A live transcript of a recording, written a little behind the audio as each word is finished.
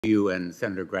You and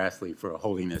Senator Grassley for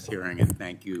holding this hearing, and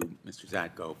thank you, Mr.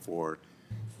 Zatko, for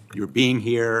your being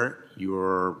here.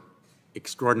 Your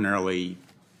extraordinarily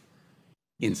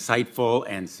insightful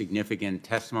and significant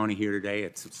testimony here today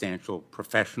at substantial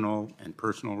professional and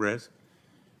personal risk,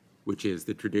 which is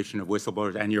the tradition of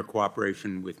whistleblowers, and your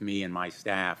cooperation with me and my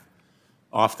staff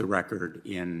off the record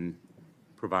in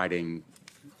providing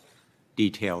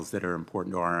details that are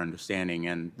important to our understanding.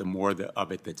 And the more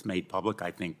of it that's made public,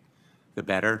 I think, the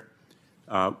better.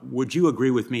 Would you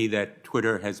agree with me that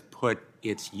Twitter has put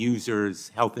its users'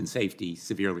 health and safety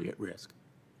severely at risk?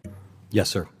 Yes,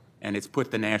 sir. And it's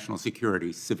put the national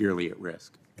security severely at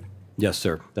risk? Yes,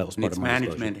 sir. That was part of my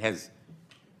disclosure. Its management has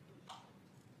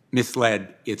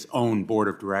misled its own board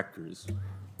of directors?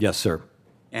 Yes, sir.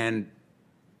 And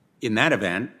in that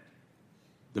event,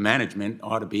 the management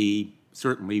ought to be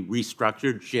certainly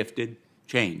restructured, shifted,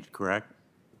 changed, correct?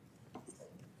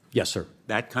 Yes, sir.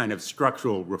 That kind of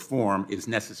structural reform is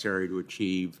necessary to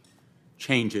achieve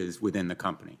changes within the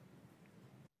company.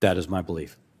 That is my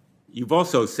belief. You've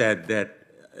also said that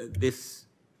this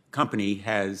company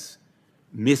has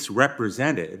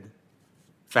misrepresented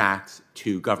facts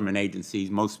to government agencies,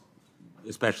 most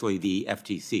especially the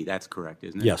FTC. That's correct,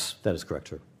 isn't it? Yes, that is correct,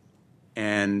 sir.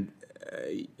 And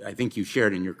I think you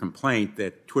shared in your complaint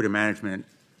that Twitter management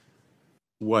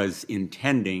was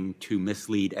intending to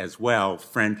mislead as well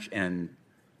French and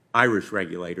Irish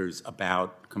regulators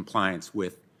about compliance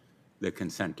with the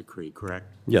consent decree, correct?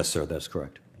 Yes, sir, that's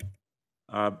correct.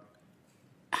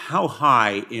 How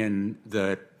high in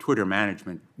the Twitter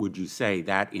management would you say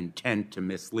that intent to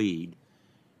mislead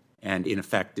and, in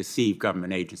effect, deceive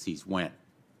government agencies went?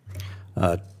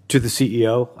 To the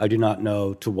CEO, I do not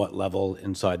know to what level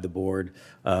inside the board.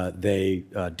 They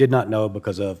did not know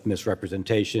because of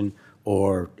misrepresentation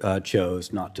or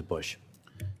chose not to push.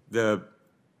 The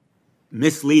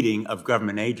misleading of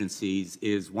government agencies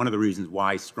is one of the reasons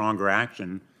why stronger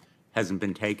action hasn't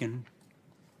been taken?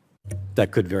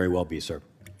 That could very well be, sir.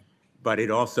 But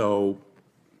it also,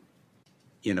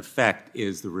 in effect,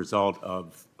 is the result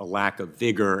of a lack of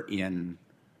vigor in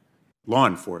law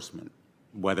enforcement,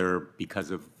 whether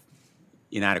because of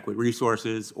inadequate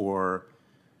resources or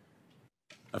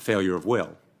a failure of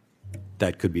will.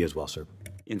 That could be as well, sir.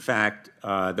 In fact,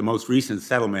 the most recent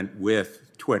settlement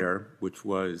with Twitter, which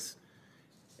was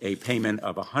a payment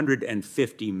of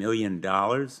 $150 million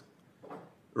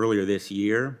earlier this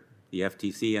year, the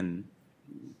FTC and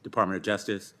Department of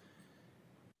Justice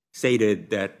stated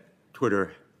that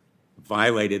Twitter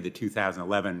violated the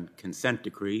 2011 consent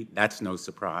decree. That's no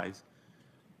surprise.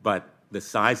 But the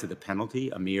size of the penalty,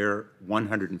 a mere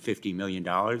 $150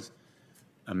 million,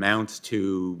 amounts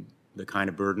to the kind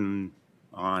of burden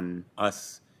on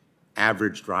us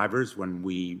average drivers when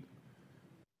we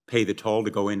pay the toll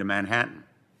to go into Manhattan,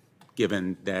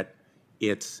 given that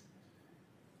its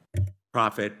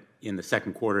profit in the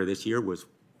second quarter of this year was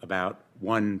about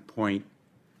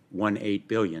 $1.18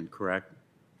 billion, correct?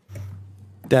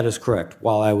 That is correct.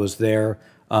 While I was there,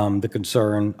 the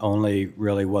concern only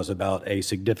really was about a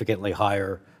significantly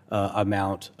higher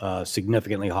amount,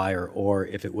 significantly higher, or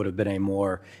if it would have been a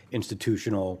more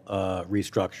institutional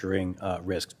restructuring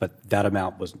risk. But that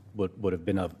amount would have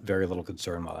been of very little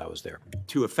concern while I was there.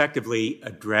 To effectively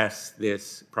address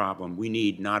this problem, we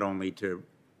need not only to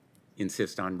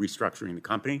insist on restructuring the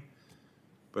company,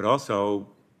 but also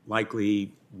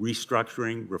likely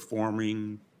restructuring,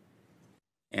 reforming,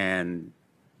 and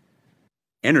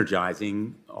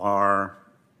energizing our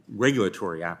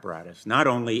regulatory apparatus, not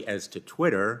only as to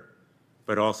Twitter,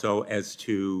 but also as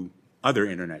to other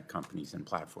internet companies and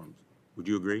platforms. Would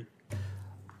you agree?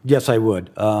 Yes, I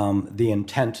would. The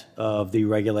intent of the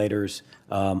regulators,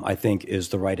 I think, is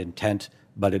the right intent,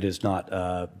 but it is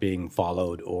not being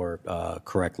followed or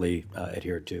correctly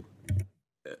adhered to.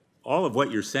 All of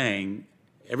what you're saying,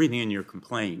 everything in your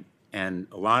complaint, and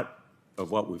a lot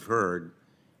of what we've heard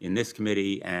in this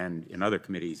committee and in other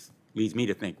committees leads me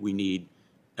to think we need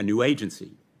a new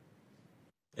agency.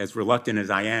 As reluctant as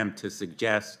I am to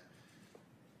suggest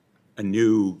a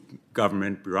new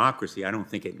government bureaucracy, I don't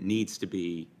think it needs to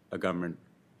be a government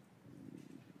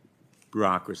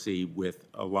bureaucracy with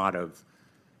a lot of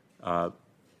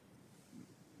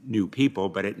new people,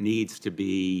 but it needs to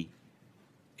be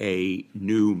a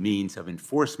new means of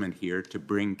enforcement here to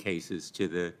bring cases to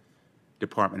the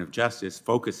Department of Justice,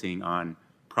 focusing on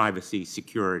privacy,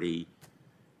 security,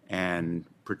 and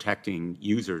protecting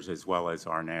users as well as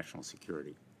our national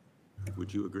security.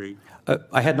 Would you agree?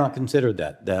 I had not considered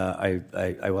that.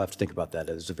 I will have to think about that.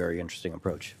 It is a very interesting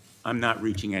approach. I'm not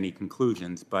reaching any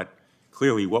conclusions, but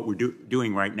clearly what we're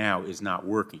doing right now is not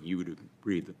working. You would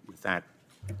agree with that?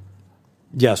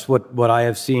 Yes, what I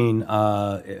have seen,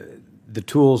 the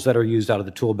tools that are used out of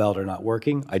the tool belt are not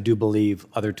working. I do believe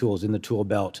other tools in the tool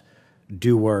belt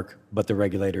do work, but the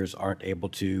regulators aren't able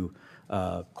to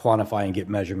quantify and get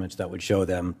measurements that would show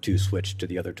them to switch to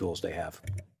the other tools they have.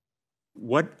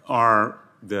 What are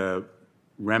the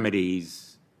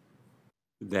remedies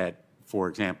that, for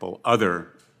example,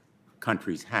 other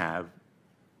countries have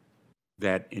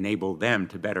that enable them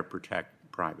to better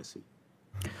protect privacy?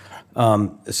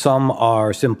 Some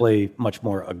are simply much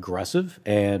more aggressive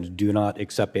and do not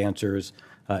accept answers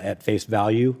at face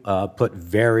value, put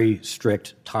very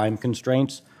strict time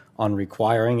constraints on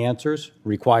requiring answers,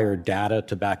 require data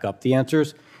to back up the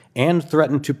answers, and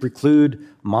threaten to preclude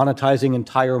monetizing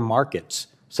entire markets,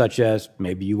 such as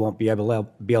maybe you won't be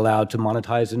allowed to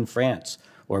monetize in France,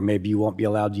 or maybe you won't be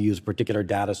allowed to use a particular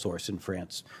data source in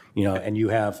France, and you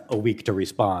have a week to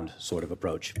respond sort of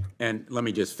approach. And let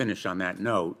me just finish on that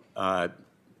note,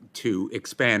 to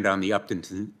expand on the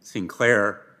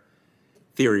Upton-Sinclair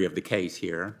theory of the case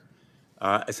here.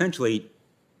 Essentially,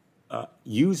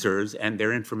 users and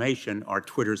their information are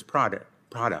Twitter's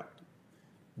product.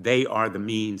 They are the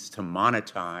means to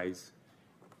monetize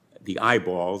the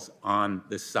eyeballs on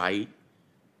the site,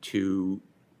 to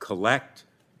collect,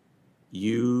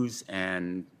 use,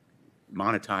 and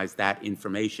monetize that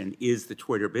information is the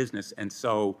Twitter business. And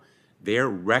so their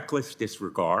reckless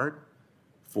disregard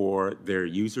for their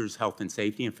users' health and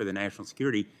safety and for the national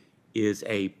security is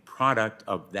a product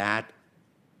of that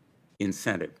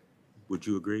incentive. Would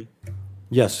you agree?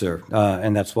 Yes, sir.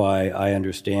 And that's why I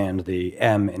understand the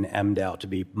M in MDAO to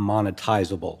be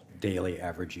monetizable daily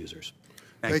average users.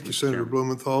 Thank you, Senator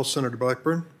Blumenthal. Senator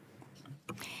Blackburn.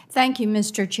 Thank you,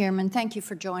 Mr. Chairman. Thank you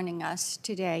for joining us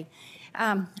today.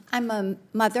 I'm a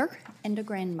mother and a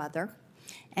grandmother,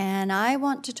 and I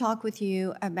want to talk with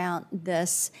you about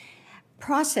this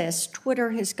process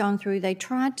Twitter has gone through. They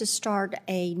tried to start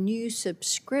a new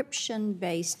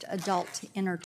subscription-based adult entertainment